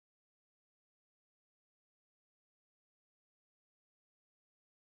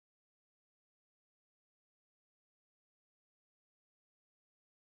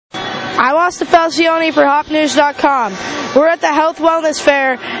I'm Austin Falcioni for HopNews.com. We're at the Health Wellness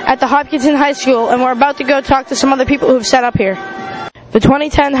Fair at the Hopkinton High School, and we're about to go talk to some other people who've set up here. The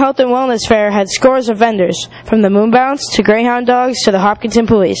 2010 Health and Wellness Fair had scores of vendors, from the Moonbounce to Greyhound Dogs to the Hopkinton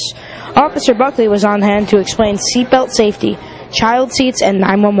Police. Officer Buckley was on hand to explain seatbelt safety, child seats, and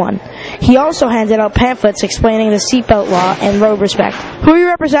 911. He also handed out pamphlets explaining the seatbelt law and road respect. Who are you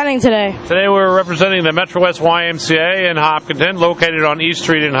representing today? Today we're representing the Metro West YMCA in Hopkinton, located on East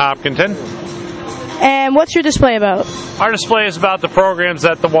Street in Hopkinton. And what's your display about? Our display is about the programs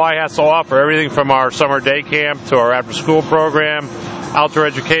that the Y has to offer, everything from our summer day camp to our after-school program, outdoor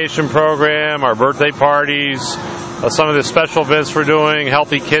education program, our birthday parties, some of the special events we're doing,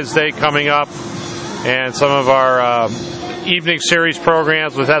 Healthy Kids Day coming up, and some of our evening series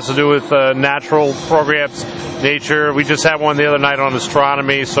programs, which has to do with natural programs, nature. We just had one the other night on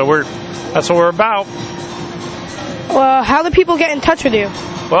astronomy, so that's what we're about. Well, how do people get in touch with you?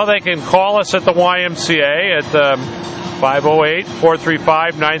 Well, they can call us at the YMCA at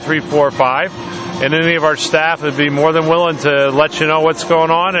 508-435-9345, and any of our staff would be more than willing to let you know what's going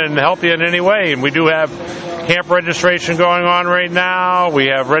on and help you in any way. And we do have camp registration going on right now. We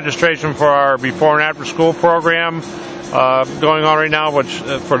have registration for our before and after school program going on right now, which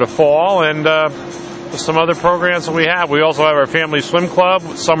for the fall, and some other programs that we have. We also have our family swim club,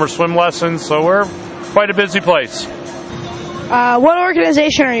 summer swim lessons, so we're quite a busy place. What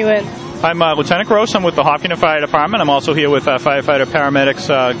organization are you in? I'm Lieutenant Gross. I'm with the Hopkinton Fire Department. I'm also here with firefighter paramedics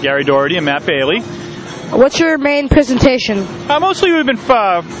Gary Doherty and Matt Bailey. What's your main presentation? Mostly we've been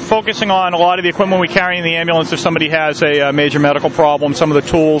focusing on a lot of the equipment we carry in the ambulance if somebody has a major medical problem, some of the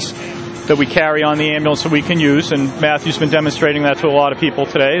tools that we carry on the ambulance that we can use, and Matthew's been demonstrating that to a lot of people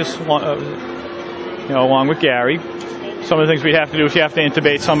today, along with Gary. Some of the things we have to do is you have to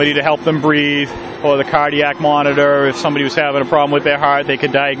intubate somebody to help them breathe, or the cardiac monitor. If somebody was having a problem with their heart, they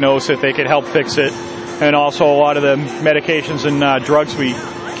could diagnose it, they could help fix it. And also a lot of the medications and drugs we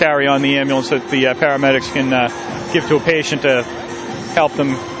carry on the ambulance that the paramedics can give to a patient to help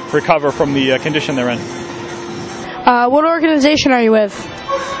them recover from the condition they're in. What organization are you with?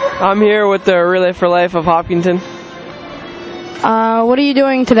 I'm here with the Relay for Life of Hopkinton. What are you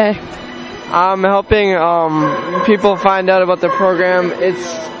doing today? I'm helping people find out about the program. It's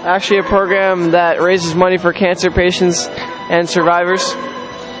actually a program that raises money for cancer patients and survivors.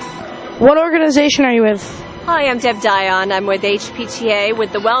 What organization are you with? Hi, I'm Deb Dion. I'm with HPTA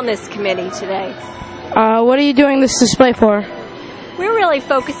with the Wellness Committee today. What are you doing this display for? We're really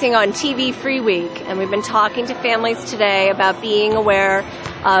focusing on TV Free Week, and we've been talking to families today about being aware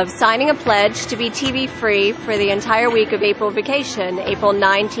of signing a pledge to be TV free for the entire week of April vacation, April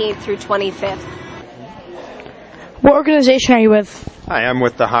 19th through 25th. What organization are you with? Hi, I'm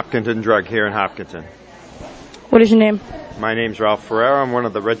with the Hopkinton Drug here in Hopkinton. What is your name? My name's Ralph Ferrero. I'm one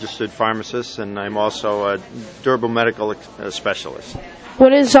of the registered pharmacists, and I'm also a durable medical specialist.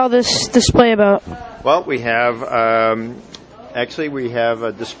 What is all this display about? Well, we have we have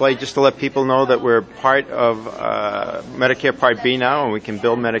a display just to let people know that we're part of Medicare Part B now, and we can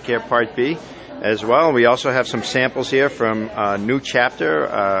bill Medicare Part B as well. We also have some samples here from New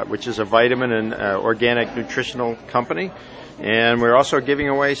Chapter, which is a vitamin and organic nutritional company. And we're also giving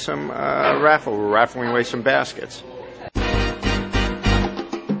away some We're raffling away some baskets.